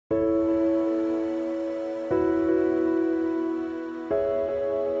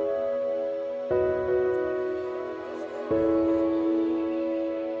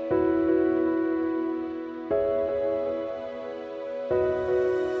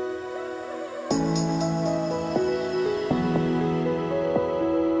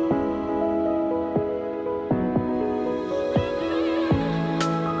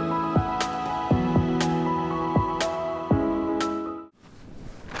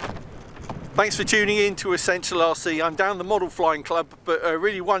Thanks for tuning in to Essential RC. I'm down the Model Flying Club, but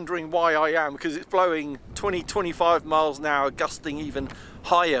really wondering why I am, because it's blowing 20-25 miles an hour, gusting even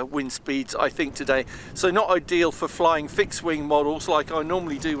higher wind speeds I think today. So not ideal for flying fixed wing models like I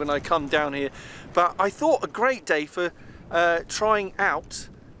normally do when I come down here. But I thought a great day for trying out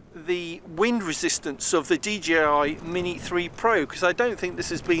the wind resistance of the DJI Mini 3 Pro, because I don't think this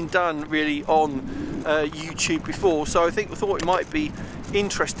has been done really on YouTube before, so I thought it might be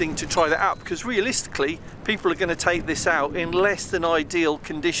interesting to try that out, because realistically people are going to take this out in less than ideal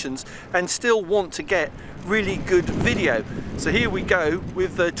conditions and still want to get really good video. So here we go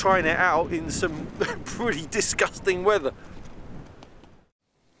with trying it out in some pretty disgusting weather.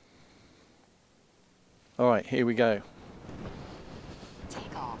 Alright, here we go.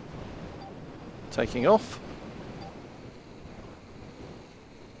 Taking off.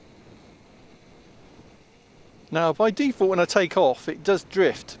 Now by default when I take off it does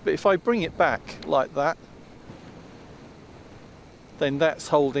drift, but if I bring it back like that, then that's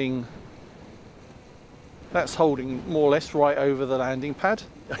holding more or less right over the landing pad,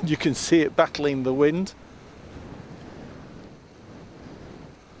 and you can see it battling the wind.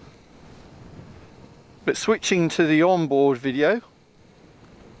 But switching to the onboard video,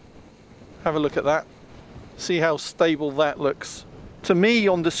 have a look at that. See how stable that looks to me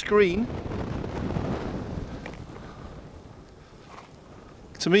on the screen.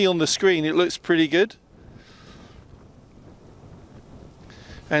 To me on the screen it looks pretty good.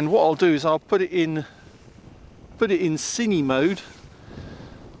 And what I'll do is I'll put it in cine mode,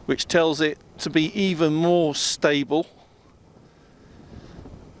 which tells it to be even more stable.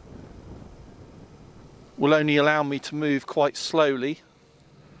 Will only allow me to move quite slowly.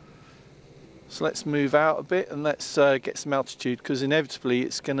 So let's move out a bit and let's get some altitude, because inevitably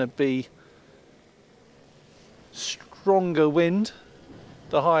it's going to be stronger wind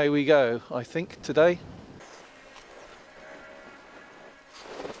the higher we go, I think, today.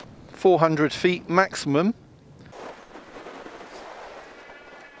 400 feet maximum.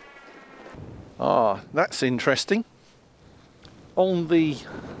 Ah, that's interesting. On the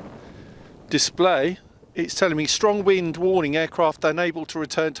display it's telling me strong wind warning, aircraft unable to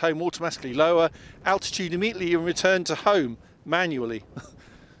return to home automatically, lower altitude immediately and return to home manually.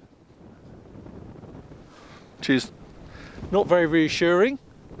 Which is not very reassuring,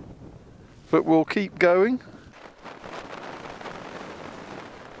 but we'll keep going.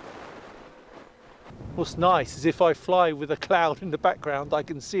 What's nice is if I fly with a cloud in the background I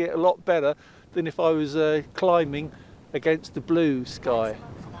can see it a lot better than if I was climbing against the blue sky.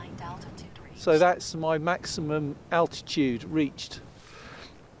 So that's my maximum altitude reached.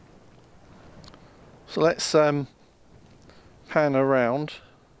 So let's pan around.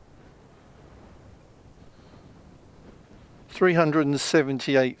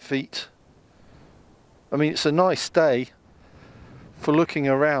 378 feet. I mean, it's a nice day for looking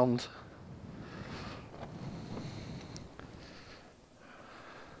around.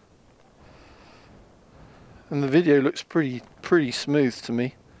 And the video looks pretty smooth to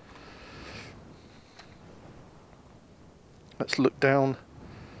me. Let's look down.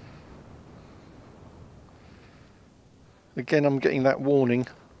 Again, I'm getting that warning.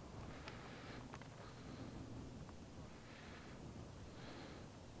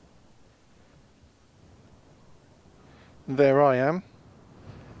 And there I am.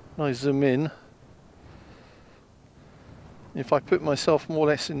 I zoom in. If I put myself more or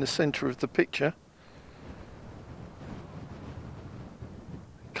less in the center of the picture,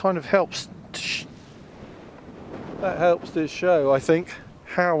 it kind of helps to that helps to show, I think,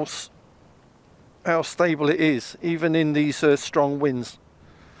 how stable it is, even in these strong winds.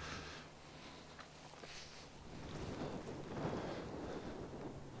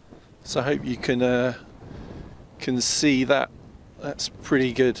 So I hope you can see that. That's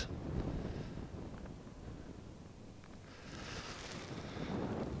pretty good.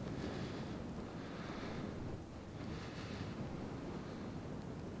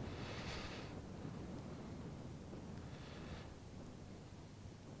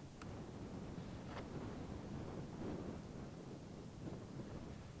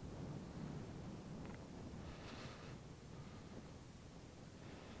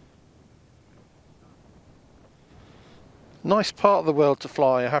 Nice part of the world to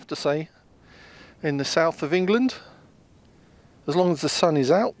fly, I have to say, in the south of England. As long as the sun is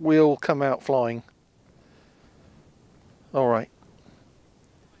out, we'll come out flying. All right.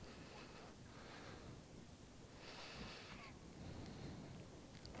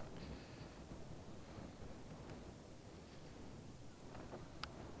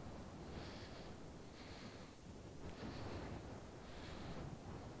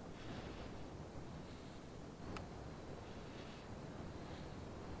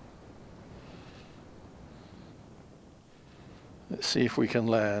 see if we can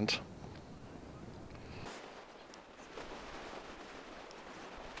land.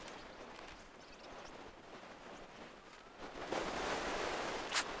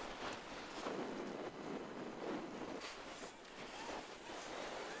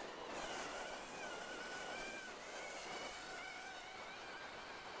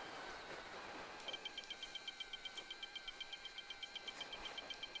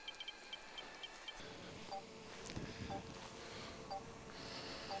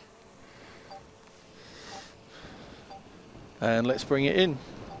 And let's bring it in.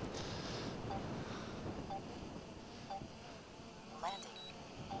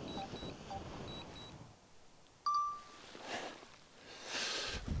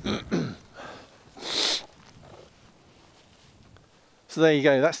 So there you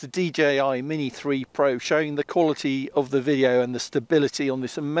go, that's the DJI Mini 3 Pro, showing the quality of the video and the stability on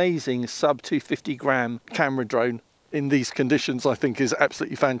this amazing sub 250 gram camera drone. In these conditions, I think is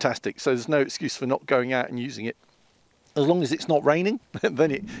absolutely fantastic. So there's no excuse for not going out and using it. As long as it's not raining,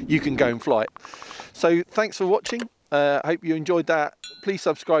 then you can go and fly it. So thanks for watching. I hope you enjoyed that. Please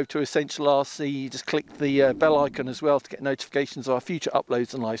subscribe to Essential RC. Just click the bell icon as well to get notifications of our future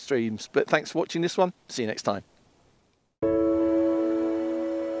uploads and live streams. But thanks for watching this one. See you next time.